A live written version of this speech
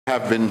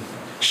have been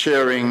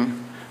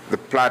sharing the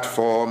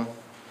platform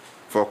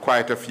for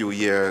quite a few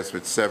years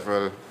with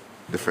several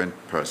different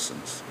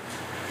persons.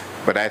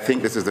 But I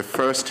think this is the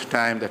first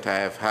time that I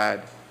have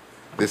had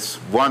this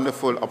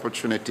wonderful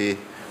opportunity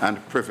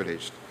and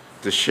privilege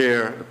to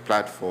share the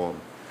platform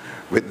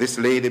with this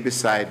lady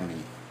beside me.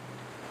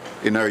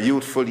 In her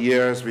youthful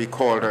years, we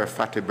called her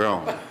Fatty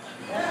Brown.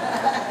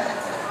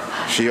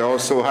 She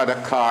also had a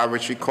car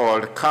which we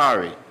called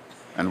Kari.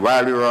 And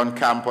while we were on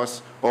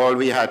campus, all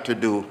we had to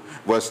do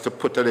was to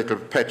put a little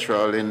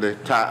petrol in the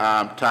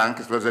tank.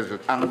 It was a little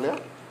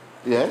Anglia,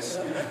 yes,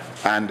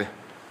 and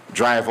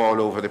drive all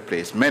over the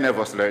place. Many of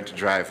us learned to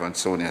drive on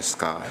Sonia's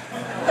car,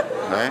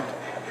 right?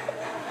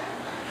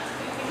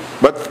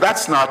 But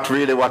that's not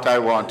really what I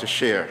want to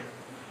share.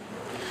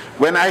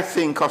 When I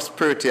think of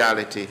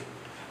spirituality,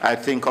 I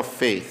think of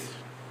faith.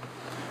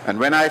 And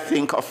when I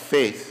think of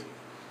faith,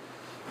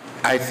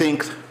 I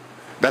think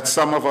that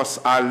some of us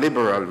are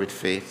liberal with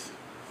faith.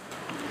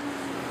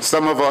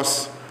 Some of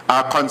us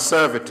are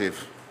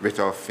conservative with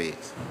our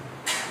faith.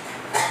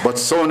 But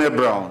Sonia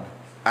Brown,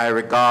 I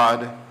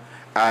regard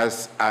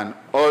as an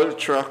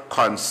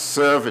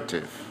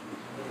ultra-conservative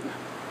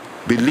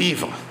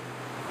believer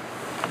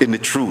in the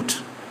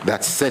truth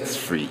that sets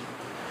free.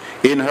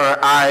 In her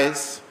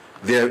eyes,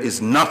 there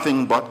is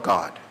nothing but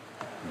God.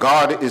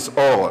 God is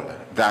all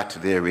that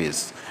there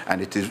is.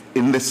 And it is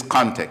in this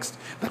context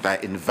that I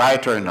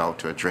invite her now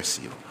to address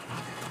you.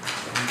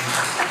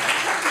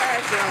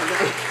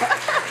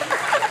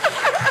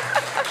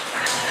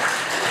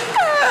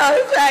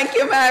 Oh, thank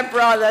you, my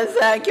brother.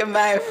 Thank you,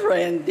 my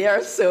friend.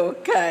 You're so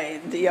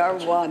kind. You're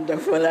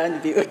wonderful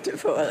and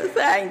beautiful.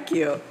 Thank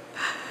you.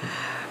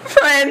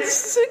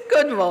 Friends,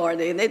 good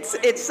morning.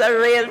 It's a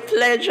real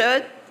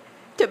pleasure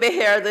to be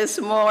here this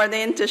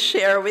morning to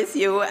share with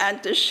you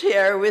and to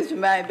share with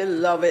my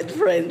beloved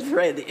friend,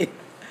 Freddie.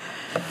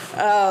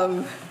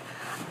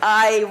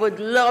 I would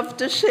love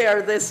to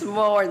share this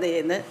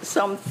morning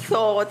some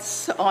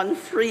thoughts on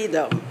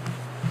freedom.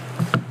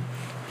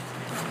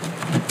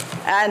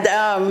 And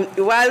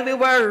while we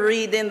were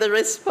reading the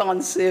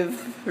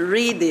responsive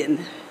reading,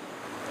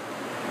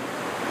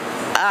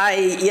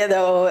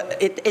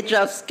 it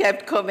just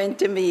kept coming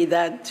to me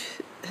that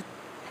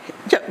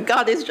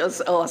God is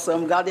just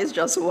awesome. God is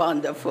just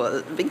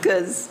wonderful.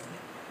 Because,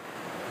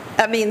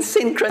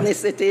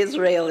 synchronicity is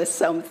really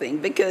something.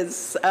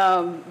 Because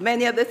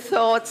many of the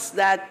thoughts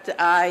that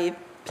I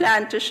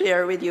plan to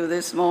share with you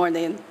this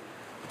morning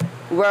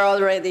were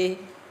already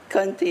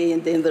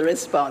contained in the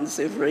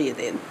responsive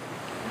reading.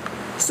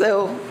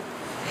 So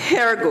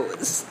here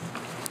goes.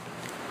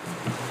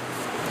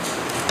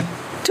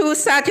 2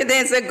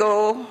 Saturdays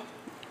ago,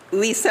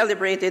 we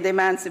celebrated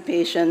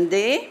Emancipation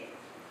Day.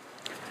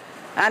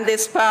 And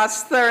this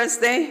past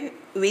Thursday,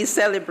 we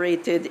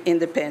celebrated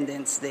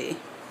Independence Day.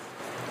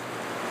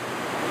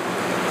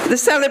 The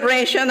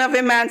celebration of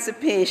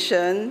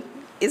emancipation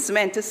is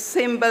meant to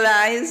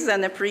symbolize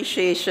an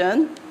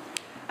appreciation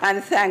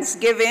and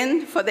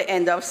thanksgiving for the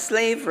end of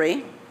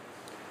slavery,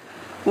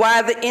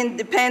 while the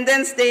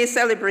Independence Day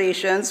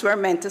celebrations were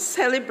meant to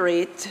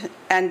celebrate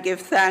and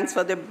give thanks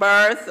for the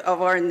birth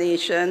of our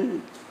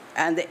nation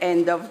and the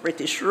end of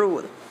British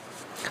rule.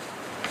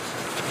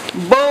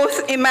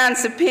 Both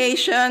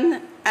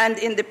emancipation and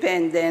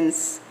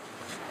independence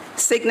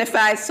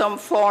signify some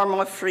form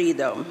of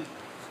freedom.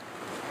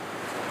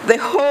 The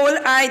whole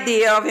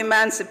idea of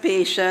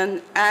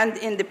emancipation and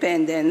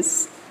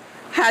independence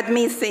had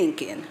me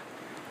thinking,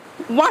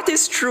 what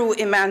is true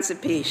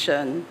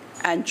emancipation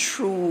and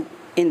true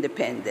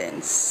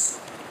independence?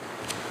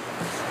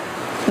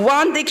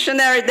 One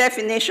dictionary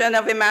definition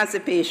of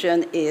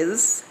emancipation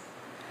is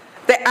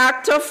the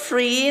act of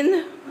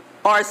freeing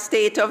or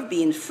state of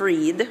being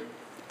freed,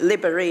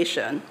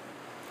 liberation.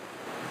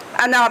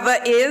 Another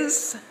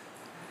is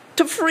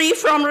to free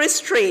from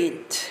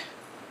restraint,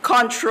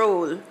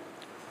 control,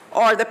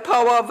 or the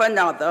power of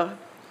another,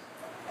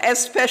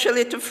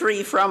 especially to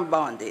free from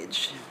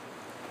bondage.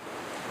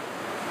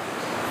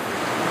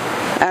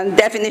 And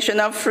definition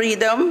of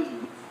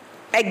freedom: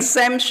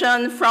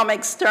 exemption from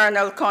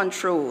external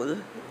control,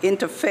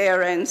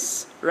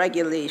 interference,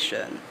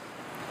 regulation.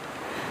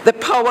 The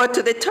power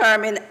to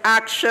determine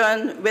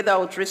action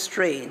without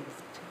restraint,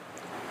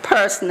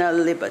 personal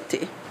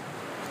liberty.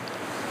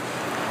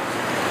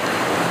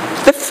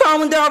 The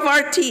founder of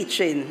our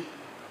teaching,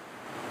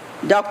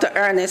 Dr.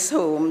 Ernest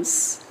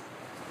Holmes,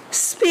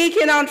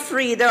 speaking on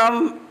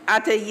freedom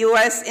at a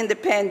U.S.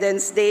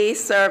 Independence Day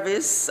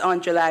service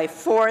on July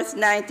 4th,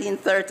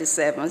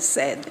 1937,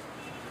 said,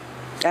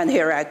 and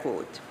here I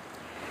quote,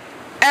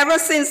 "Ever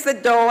since the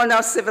dawn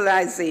of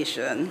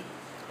civilization,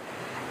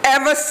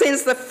 ever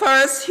since the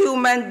first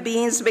human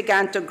beings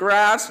began to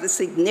grasp the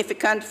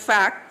significant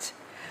fact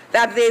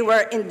that they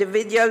were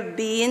individual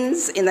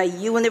beings in a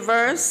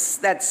universe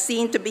that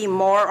seemed to be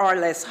more or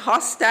less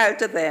hostile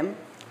to them,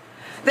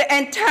 the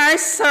entire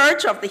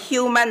search of the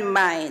human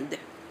mind,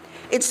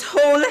 its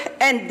whole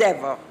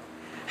endeavor,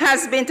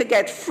 has been to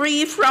get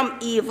free from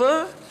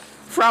evil,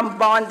 from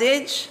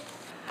bondage,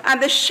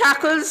 and the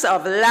shackles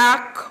of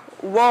lack,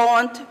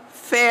 want,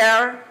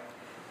 fear,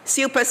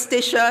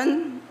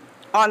 superstition,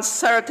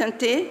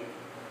 uncertainty,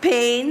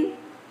 pain,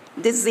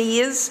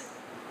 disease,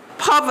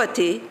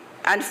 poverty,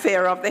 and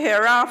fear of the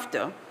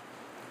hereafter.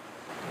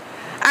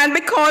 And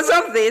because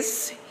of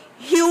this,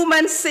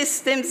 human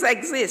systems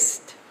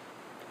exist.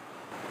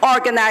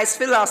 Organized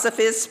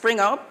philosophies spring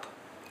up,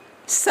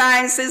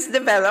 sciences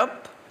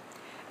develop,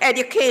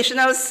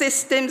 educational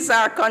systems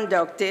are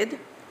conducted,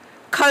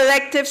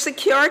 collective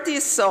security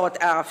is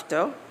sought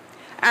after,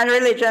 and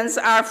religions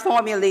are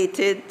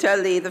formulated to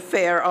allay the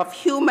fear of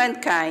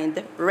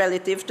humankind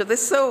relative to the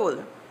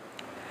soul.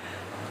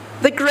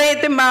 The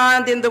great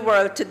demand in the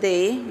world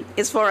today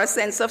is for a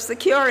sense of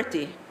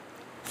security,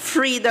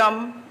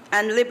 freedom,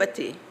 and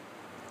liberty.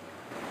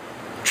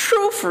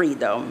 True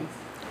freedom,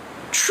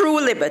 true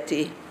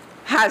liberty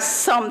has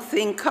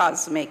something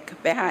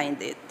cosmic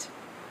behind it.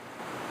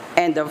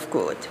 End of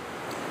quote.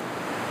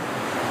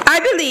 I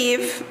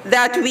believe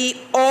that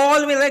we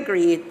all will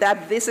agree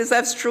that this is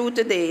as true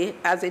today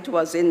as it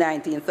was in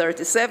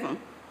 1937.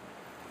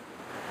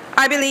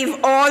 I believe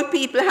all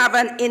people have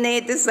an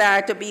innate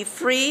desire to be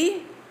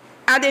free,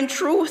 and in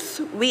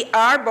truth, we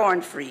are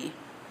born free.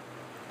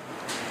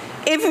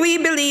 If we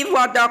believe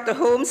what Dr.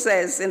 Holmes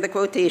says in the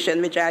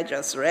quotation which I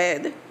just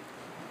read,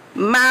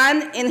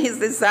 man, in his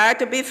desire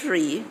to be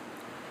free,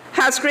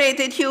 has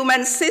created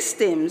human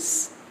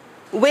systems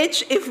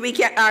which, if we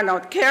are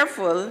not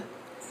careful,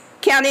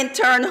 can in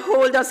turn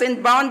hold us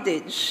in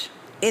bondage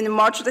in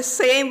much the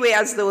same way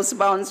as those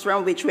bonds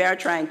from which we are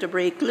trying to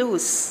break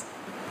loose.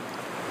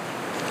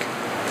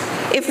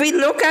 If we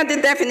look at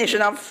the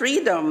definition of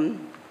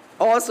freedom,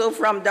 also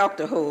from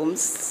Dr.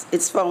 Holmes,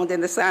 it's found in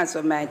the Science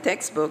of Mind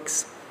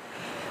textbooks,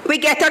 we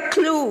get a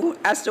clue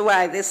as to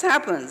why this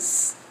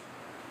happens.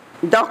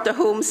 Dr.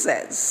 Holmes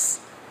says,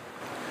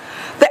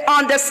 the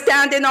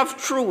understanding of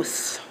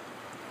truth,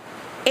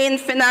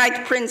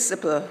 infinite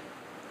principle,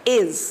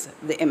 is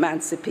the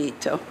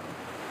emancipator.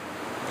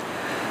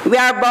 We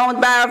are bound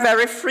by our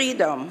very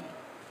freedom.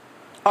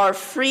 Our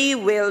free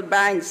will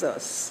binds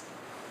us.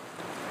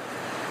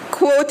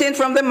 Quoting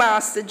from the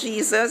Master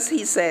Jesus,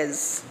 he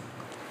says,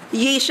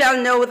 ye shall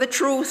know the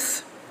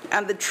truth,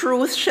 and the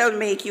truth shall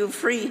make you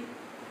free.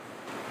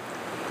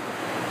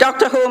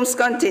 Dr. Holmes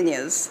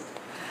continues,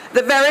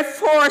 the very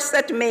force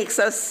that makes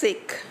us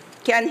sick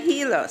can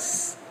heal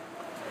us.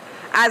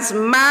 As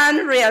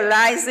man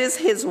realizes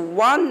his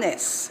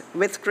oneness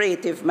with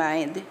creative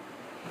mind,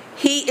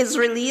 he is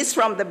released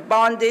from the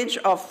bondage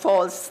of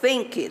false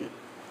thinking.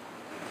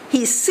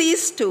 He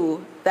sees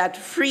too that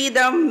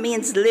freedom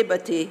means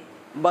liberty,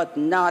 but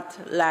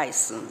not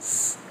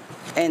license.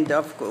 End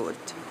of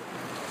quote.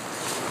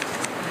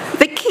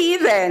 The key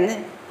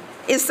then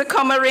is to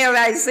come to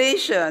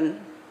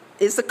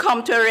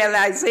a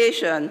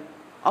realization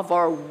of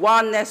our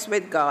oneness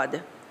with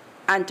God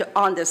and to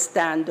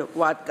understand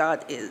what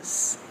God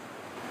is.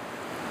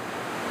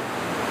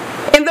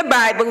 In the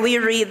Bible, we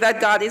read that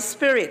God is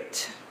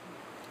spirit,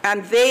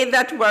 and they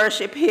that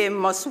worship him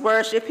must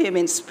worship him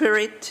in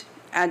spirit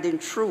and in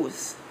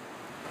truth.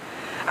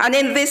 And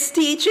in this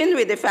teaching,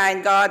 we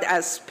define God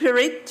as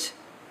spirit,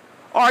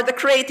 or the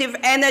creative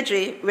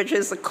energy which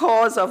is the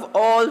cause of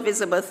all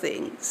visible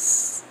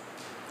things.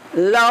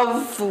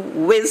 Love,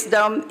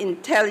 wisdom,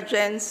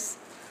 intelligence,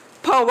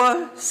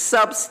 power,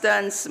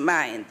 substance,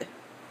 mind.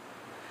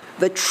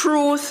 The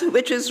truth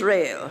which is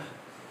real,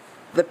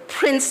 the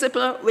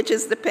principle which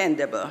is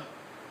dependable.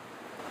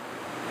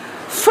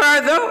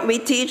 Further, we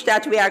teach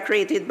that we are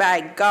created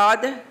by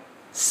God,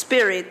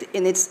 spirit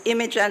in its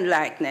image and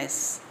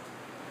likeness,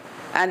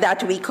 and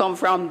that we come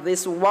from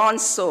this one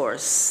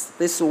source,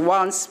 this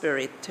one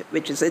spirit,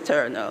 which is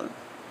eternal.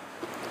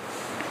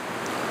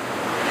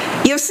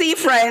 You see,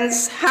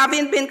 friends,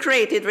 having been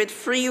created with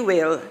free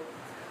will,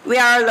 we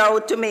are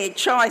allowed to make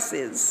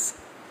choices.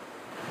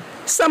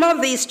 Some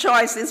of these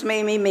choices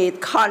may be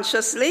made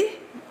consciously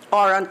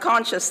or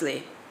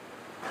unconsciously.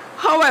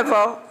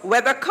 However,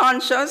 whether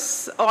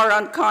conscious or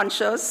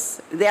unconscious,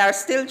 they are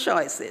still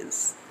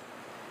choices.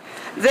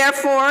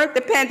 Therefore,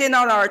 depending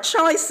on our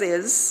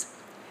choices,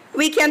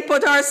 we can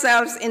put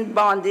ourselves in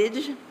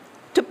bondage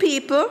to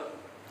people,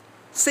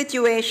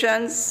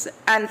 situations,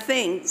 and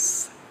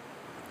things.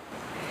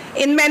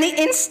 In many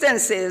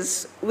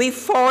instances, we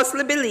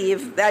falsely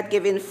believe that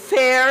giving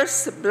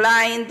fierce,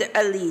 blind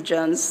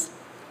allegiance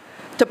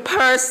to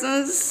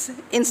persons,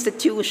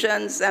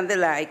 institutions, and the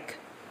like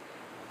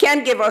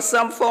can give us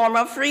some form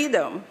of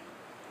freedom.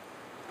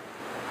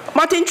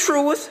 But in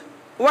truth,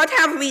 what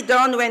have we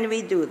done when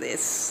we do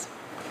this?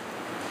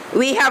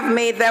 We have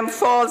made them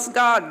false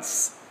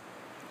gods.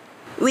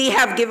 We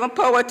have given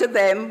power to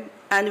them,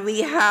 and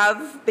we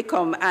have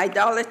become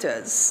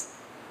idolaters.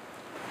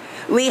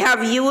 We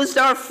have used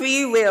our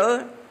free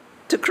will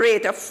to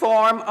create a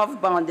form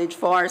of bondage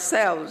for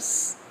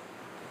ourselves.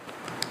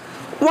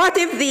 What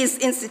if these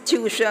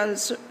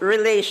institutions,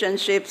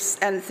 relationships,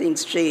 and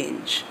things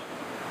change?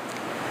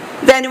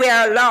 Then we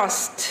are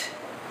lost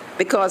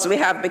because we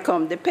have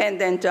become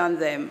dependent on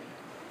them.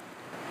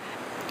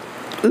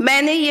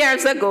 Many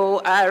years ago,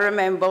 I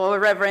remember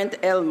Reverend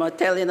Elmer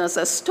telling us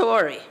a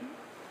story.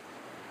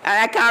 And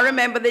I can't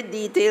remember the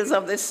details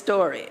of the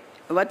story,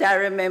 but I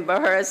remember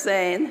her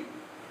saying,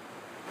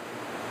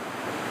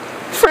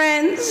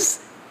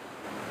 friends,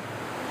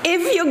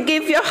 if you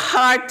give your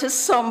heart to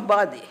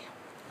somebody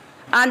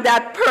and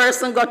that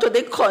person go to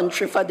the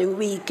country for the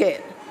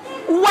weekend,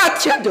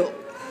 what you do?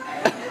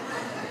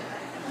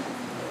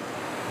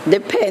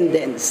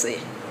 Dependency.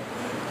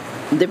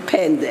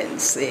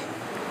 Dependency.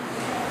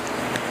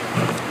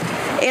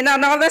 In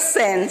another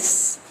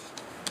sense,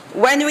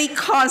 when we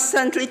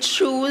constantly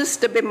choose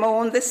to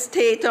bemoan the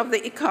state of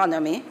the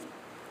economy,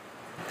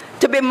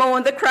 to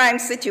bemoan the crime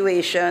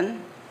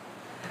situation,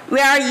 we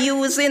are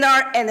using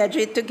our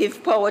energy to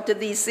give power to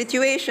these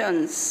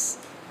situations.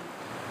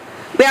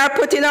 We are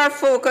putting our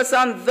focus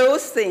on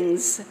those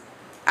things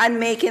and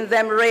making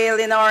them real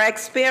in our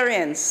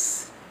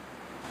experience.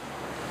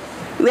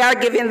 We are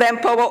giving them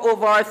power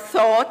over our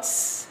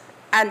thoughts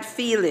and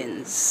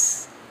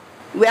feelings.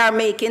 We are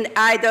making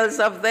idols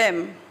of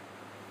them.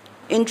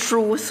 In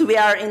truth, we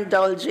are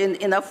indulging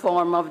in a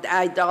form of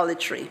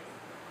idolatry.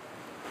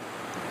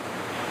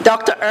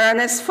 Dr.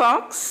 Ernest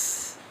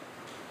Fox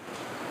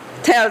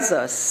tells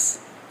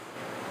us,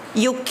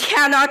 you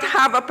cannot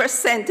have a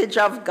percentage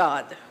of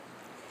God.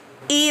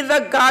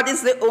 Either God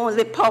is the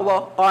only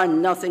power or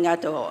nothing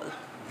at all.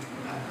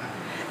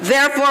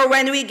 Therefore,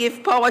 when we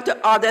give power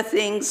to other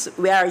things,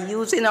 we are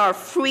using our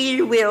free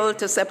will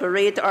to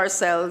separate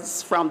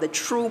ourselves from the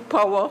true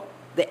power,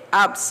 the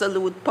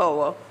absolute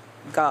power,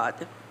 God.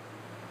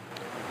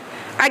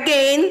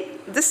 Again,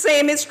 the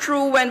same is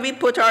true when we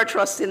put our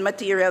trust in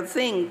material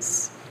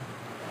things.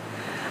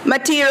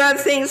 Material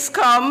things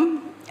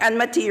come and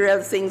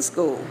material things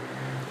go.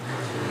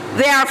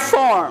 They are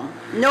form.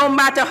 No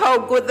matter how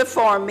good the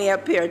form may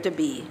appear to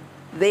be,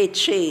 they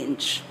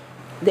change.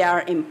 They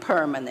are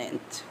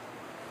impermanent.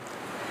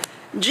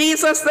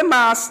 Jesus the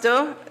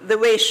Master, the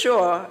way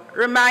sure,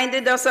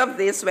 reminded us of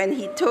this when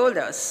he told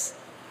us,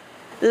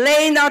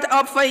 lay not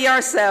up for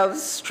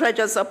yourselves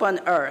treasures upon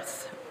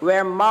earth,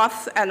 where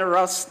moth and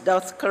rust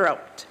doth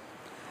corrupt,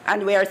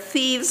 and where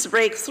thieves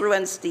break through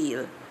and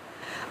steal.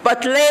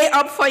 But lay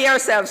up for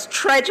yourselves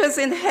treasures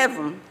in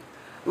heaven,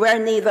 where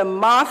neither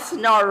moth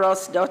nor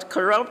rust doth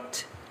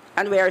corrupt,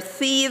 and where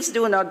thieves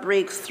do not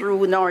break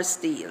through nor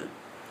steal.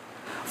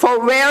 For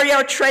where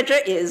your treasure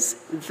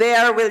is,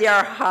 there will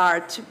your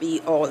heart be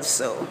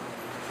also.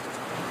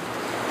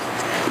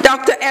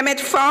 Dr. Emmett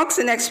Fox,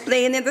 in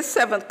explaining the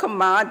seventh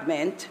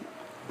commandment,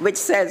 which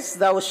says,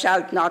 thou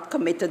shalt not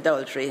commit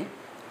adultery,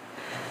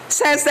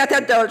 says that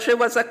adultery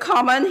was a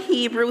common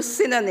Hebrew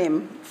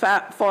synonym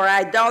for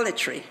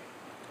idolatry.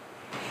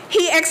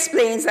 He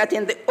explains that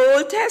in the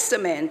Old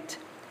Testament,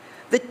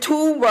 the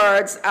two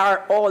words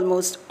are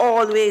almost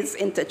always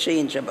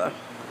interchangeable.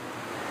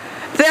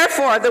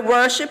 Therefore, the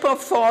worship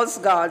of false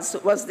gods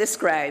was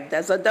described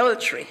as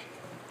adultery.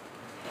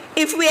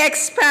 If we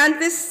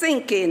expand this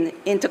thinking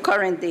into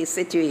current-day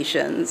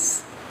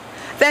situations,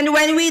 then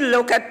when we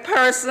look at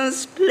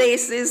persons,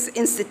 places,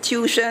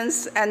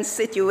 institutions, and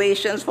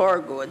situations for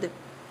good,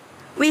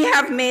 we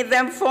have made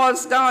them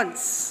false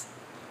gods,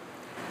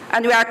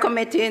 and we are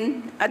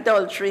committing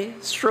adultery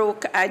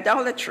stroke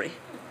idolatry.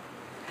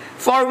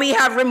 For we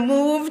have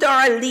removed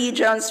our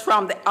allegiance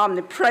from the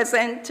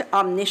omnipresent,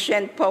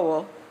 omniscient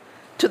power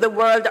to the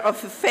world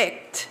of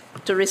effect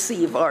to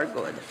receive our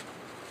good.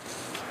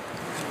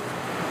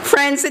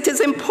 Friends, it is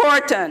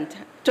important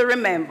to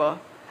remember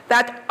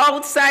that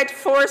outside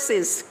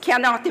forces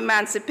cannot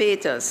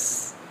emancipate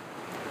us.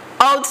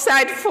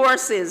 Outside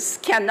forces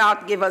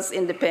cannot give us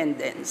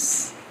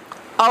independence.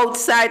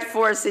 Outside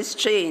forces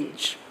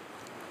change.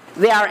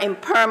 They are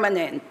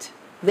impermanent.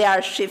 They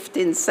are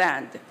shifting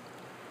sand.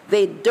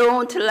 They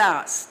don't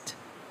last.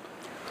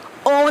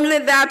 Only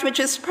that which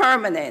is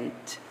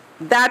permanent,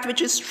 that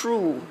which is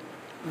true,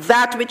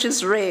 that which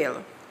is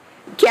real,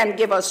 can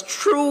give us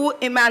true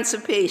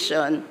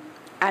emancipation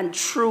and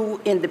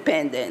true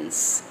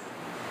independence.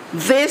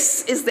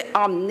 This is the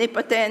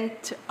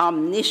omnipotent,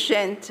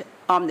 omniscient,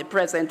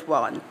 omnipresent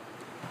one,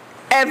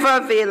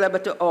 ever available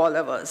to all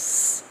of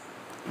us,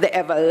 the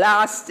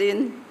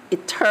everlasting,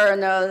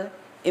 eternal,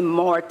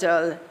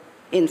 immortal,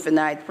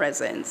 infinite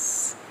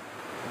presence.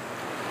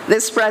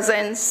 This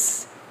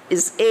presence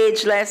is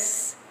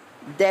ageless,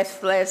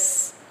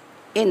 deathless,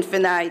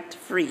 infinite,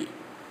 free.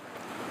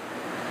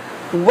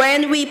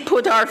 When we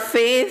put our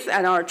faith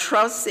and our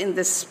trust in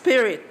the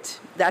Spirit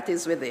that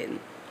is within,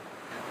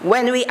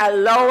 when we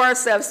allow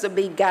ourselves to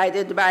be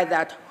guided by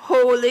that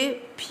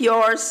holy,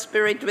 pure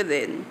Spirit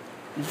within,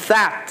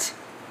 that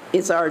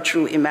is our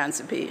true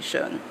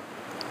emancipation.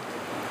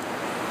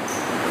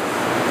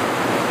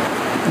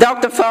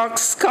 Dr.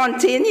 Fox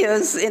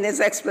continues in his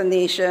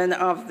explanation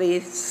of the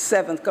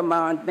seventh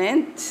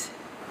commandment.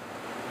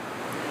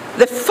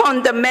 The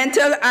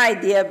fundamental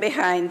idea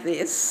behind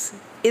this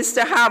is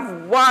to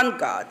have one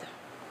God.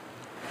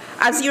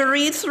 As you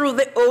read through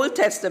the Old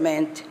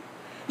Testament,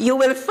 you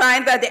will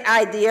find that the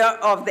idea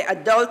of the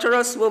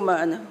adulterous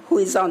woman who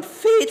is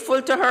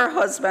unfaithful to her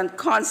husband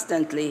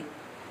constantly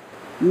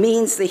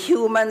means the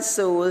human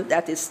soul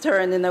that is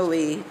turning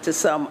away to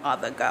some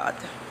other God.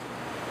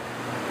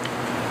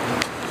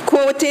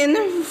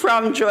 Quoting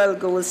from Joel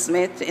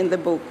Goldsmith in the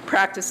book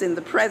Practicing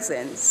the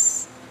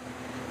Presence,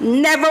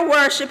 never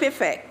worship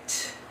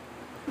effect,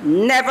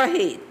 never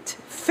hate,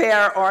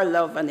 fear, or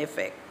love an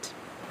effect.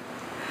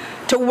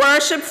 To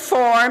worship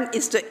form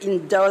is to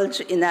indulge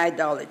in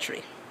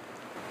idolatry.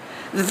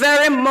 The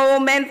very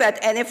moment that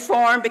any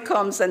form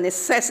becomes a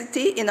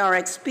necessity in our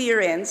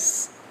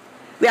experience,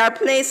 we are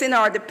placing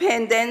our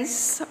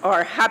dependence,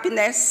 our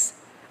happiness,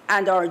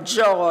 and our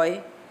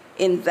joy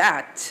in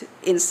that,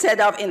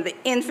 instead of in the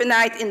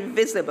infinite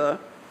invisible,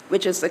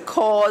 which is the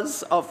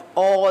cause of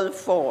all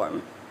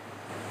form.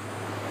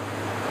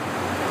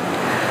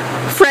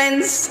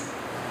 Friends,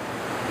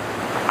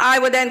 I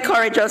would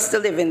encourage us to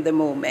live in the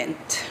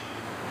moment.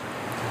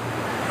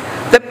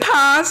 The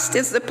past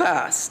is the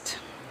past.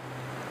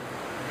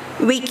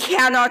 We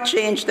cannot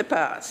change the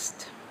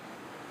past.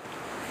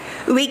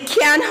 We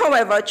can,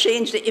 however,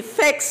 change the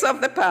effects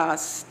of the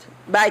past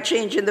by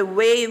changing the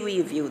way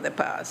we view the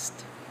past.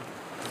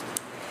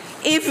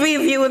 If we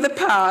view the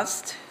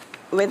past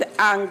with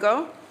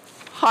anger,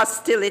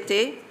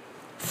 hostility,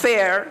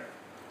 fear,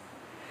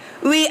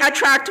 we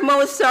attract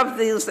most of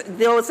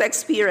those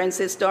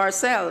experiences to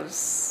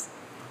ourselves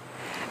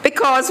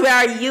because we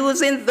are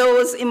using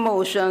those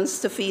emotions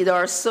to feed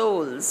our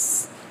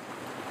souls.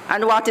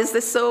 And what is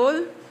the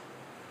soul?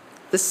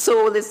 The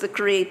soul is the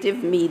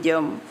creative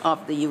medium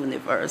of the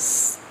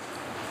universe.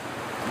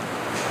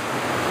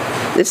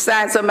 The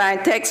Science of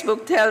Mind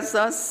textbook tells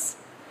us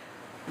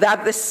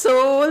that the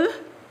soul,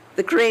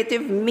 the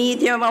creative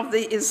medium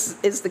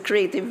is the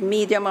creative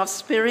medium of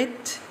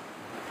spirit,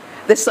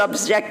 the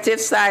subjective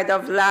side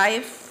of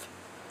life,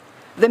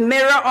 the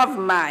mirror of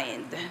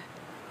mind,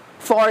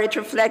 for it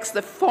reflects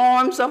the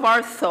forms of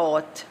our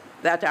thought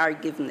that are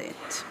given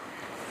it.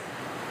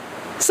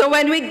 So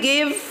when we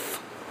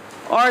give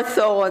our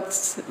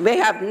thoughts, we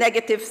have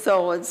negative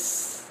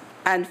thoughts,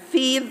 and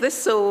feed the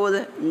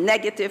soul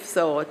negative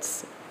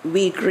thoughts,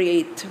 we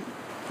create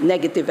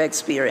negative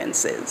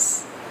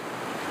experiences.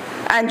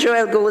 And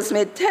Joel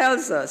Goldsmith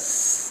tells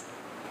us,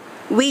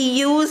 we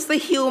use the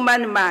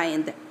human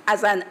mind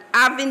as an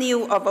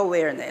avenue of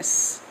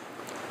awareness,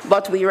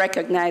 but we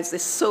recognize the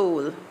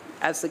soul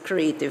as the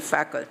creative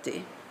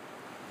faculty.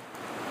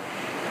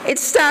 It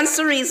stands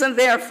to reason,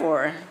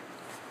 therefore,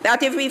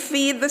 that if we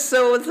feed the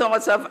soul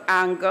thoughts of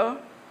anger,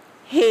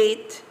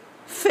 hate,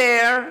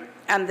 fear,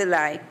 and the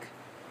like,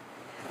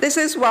 this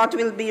is what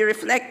will be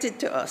reflected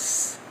to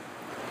us.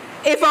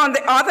 If, on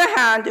the other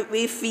hand,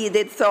 we feed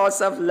it thoughts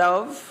of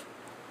love,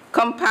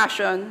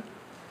 compassion,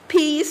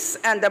 peace,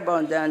 and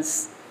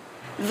abundance,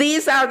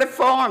 these are the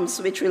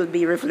forms which will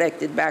be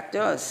reflected back to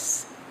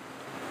us.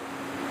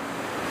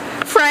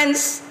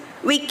 Friends,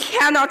 we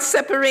cannot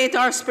separate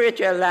our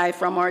spiritual life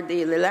from our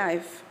daily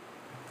life.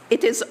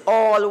 It is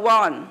all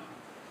one.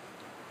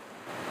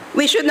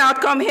 We should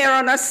not come here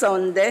on a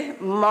Sunday,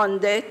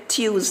 Monday,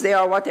 Tuesday,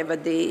 or whatever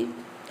day,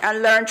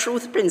 and learn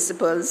truth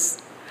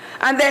principles,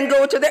 and then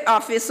go to the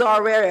office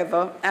or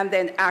wherever, and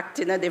then act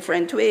in a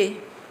different way.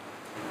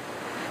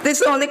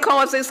 This only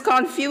causes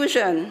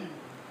confusion.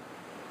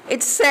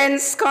 It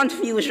sends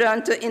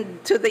confusion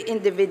to the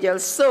individual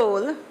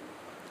soul,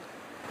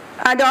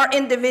 and our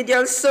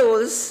individual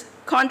souls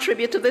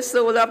contribute to the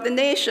soul of the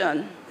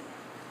nation.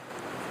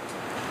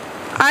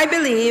 I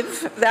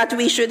believe that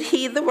we should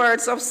heed the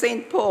words of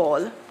St.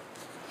 Paul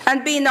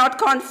and be not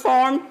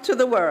conformed to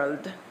the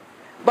world,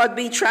 but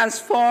be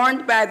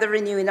transformed by the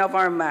renewing of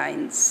our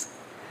minds,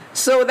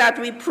 so that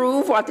we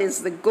prove what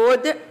is the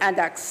good and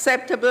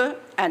acceptable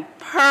and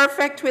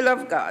perfect will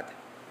of God.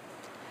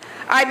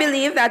 I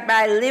believe that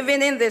by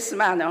living in this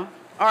manner,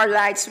 our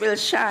lights will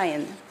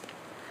shine.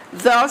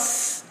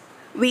 Thus,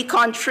 we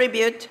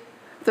contribute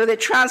to the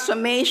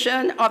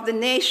transformation of the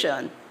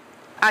nation,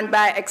 and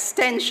by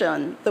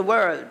extension, the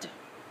world.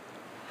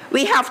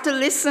 We have to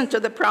listen to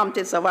the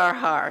promptings of our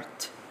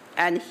heart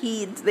and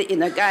heed the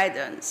inner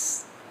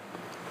guidance.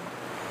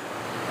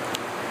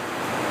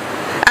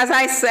 As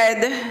I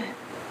said,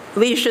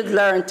 we should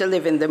learn to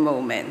live in the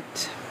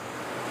moment.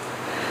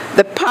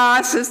 The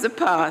past is the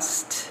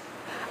past,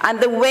 and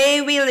the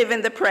way we live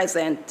in the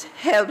present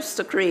helps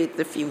to create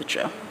the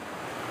future.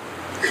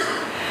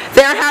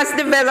 There has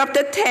developed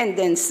a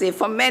tendency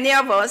for many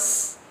of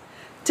us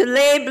to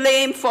lay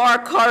blame for our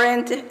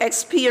current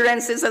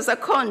experiences as a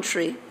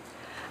country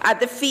at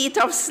the feet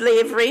of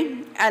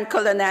slavery and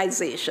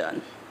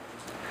colonization.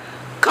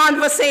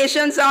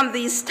 Conversations on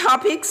these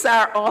topics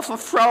are often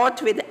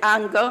fraught with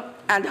anger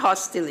and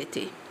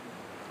hostility.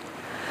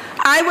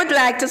 I would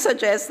like to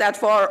suggest that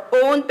for our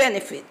own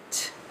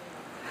benefit,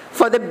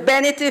 for the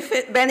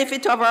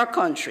benefit of our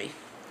country,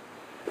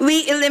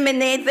 we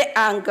eliminate the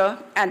anger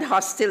and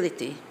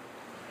hostility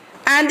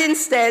and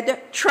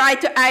instead try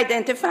to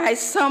identify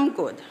some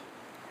good,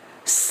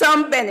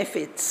 some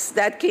benefits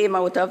that came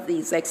out of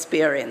these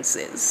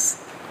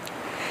experiences.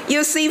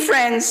 You see,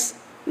 friends,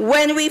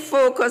 when we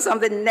focus on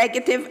the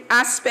negative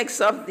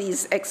aspects of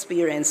these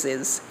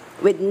experiences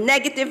with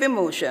negative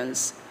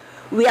emotions,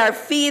 we are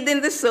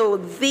feeding the soul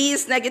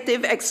these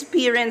negative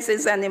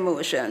experiences and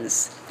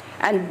emotions,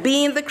 And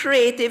being the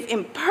creative,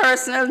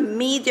 impersonal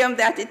medium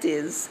that it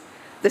is,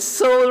 the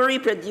soul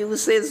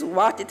reproduces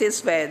what it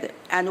is fed.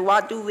 And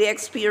what do we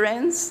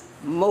experience?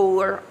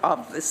 More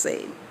of the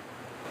same.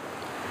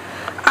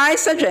 I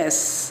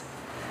suggest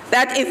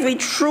that if we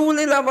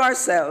truly love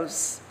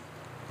ourselves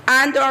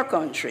and our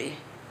country,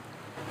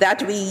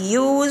 that we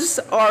use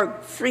our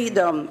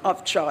freedom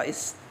of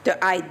choice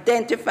to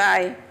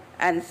identify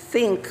and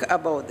think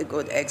about the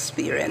good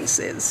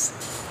experiences.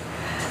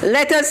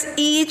 Let us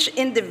each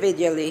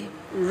individually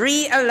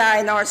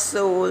realign our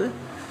soul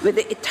with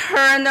the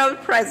eternal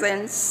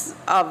presence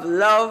of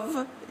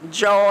love,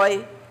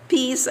 joy,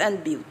 peace,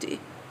 and beauty.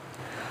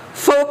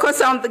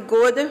 Focus on the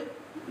good,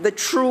 the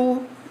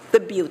true, the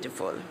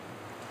beautiful.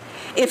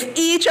 If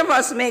each of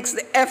us makes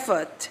the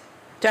effort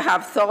to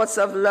have thoughts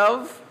of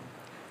love,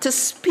 to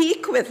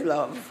speak with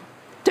love,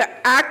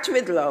 to act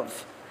with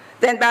love,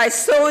 then by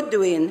so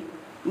doing,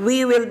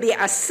 we will be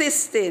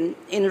assisting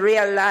in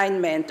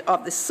realignment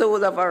of the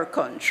soul of our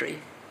country,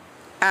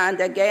 and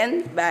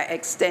again, by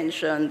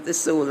extension, the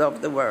soul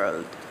of the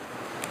world.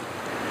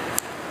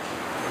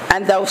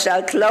 And thou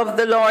shalt love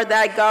the Lord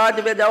thy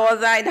God with all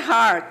thine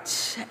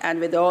heart, and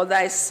with all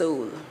thy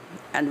soul,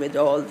 and with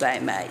all thy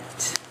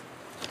might.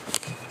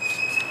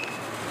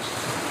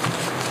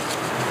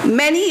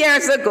 Many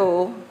years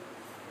ago,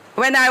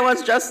 when I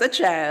was just a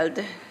child,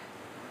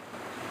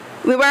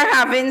 we were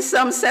having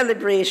some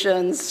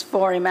celebrations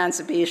for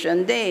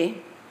Emancipation Day.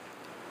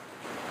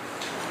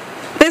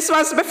 This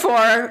was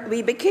before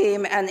we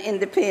became an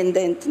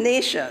independent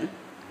nation.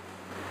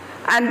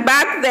 And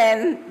back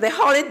then, the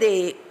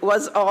holiday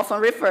was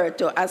often referred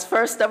to as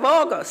 1st of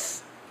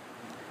August.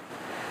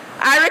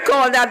 I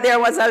recall that there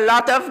was a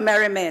lot of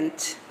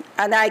merriment,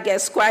 and I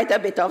guess quite a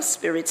bit of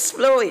spirits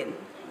flowing.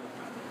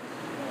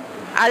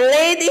 A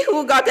lady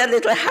who got a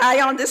little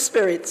high on the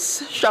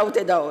spirits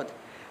shouted out,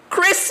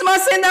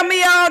 "Christmas in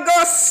the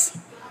August!"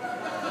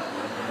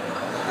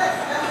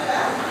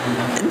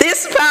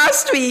 This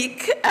past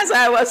week, as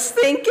I was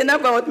thinking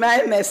about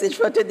my message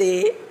for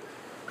today,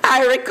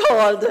 I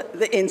recalled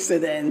the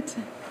incident.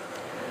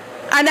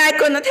 And I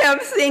couldn't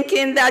help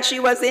thinking that she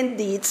was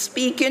indeed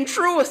speaking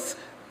truth,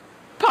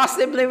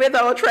 possibly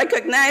without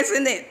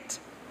recognizing it.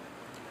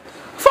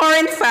 For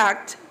in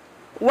fact,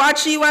 what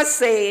she was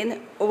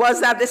saying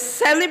was that the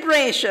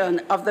celebration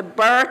of the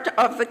birth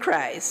of the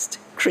Christ,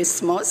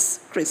 Christmas,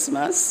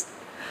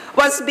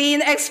 was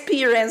being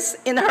experienced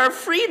in her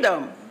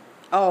freedom,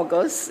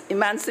 August,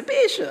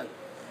 Emancipation.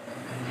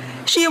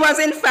 She was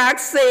in fact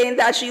saying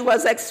that she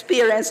was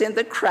experiencing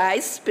the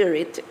Christ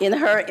spirit in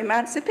her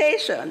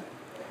emancipation.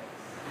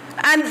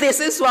 And this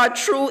is what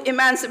true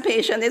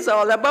emancipation is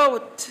all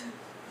about.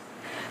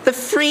 The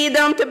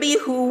freedom to be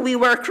who we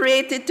were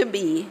created to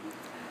be,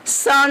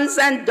 sons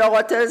and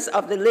daughters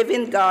of the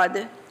living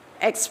God,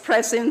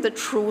 expressing the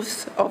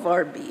truth of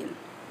our being.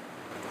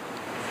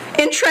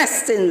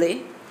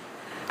 Interestingly,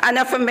 an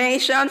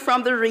affirmation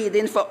from the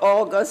reading for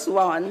August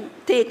 1,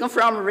 taken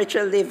from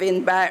Richer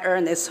Living by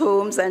Ernest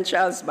Holmes and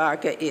Charles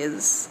Barker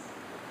is,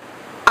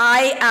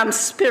 "I am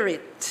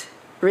spirit,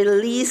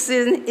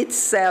 releasing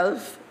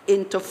itself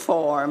into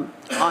form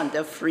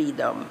under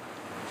freedom."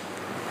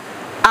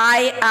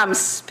 I am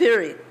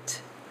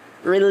spirit,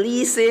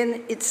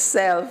 releasing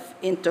itself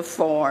into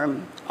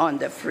form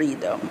under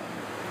freedom.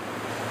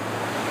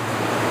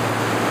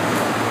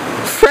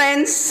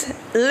 Friends,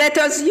 let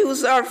us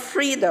use our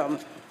freedom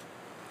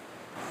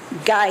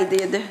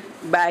guided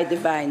by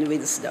divine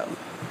wisdom.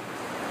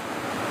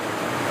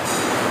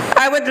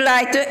 I would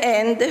like to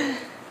end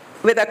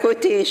with a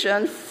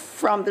quotation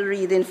from the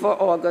reading for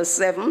August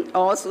 7,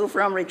 also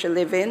from Richer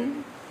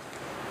Living.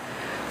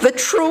 "The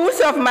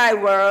truth of my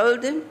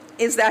world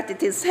is that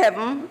it is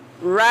heaven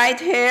right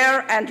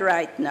here and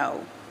right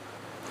now.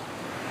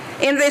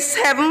 In this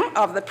heaven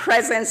of the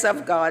presence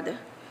of God,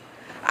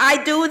 I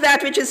do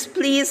that which is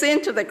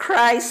pleasing to the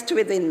Christ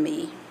within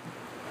me.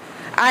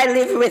 I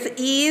live with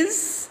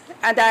ease,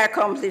 and I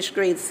accomplish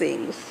great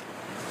things.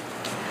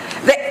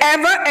 The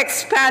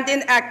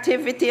ever-expanding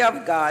activity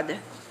of God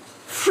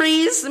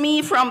frees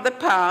me from the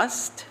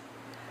past,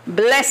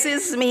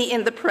 blesses me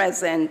in the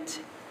present,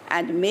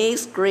 and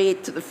makes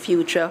great the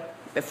future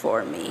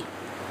before me."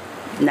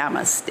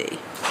 Namaste.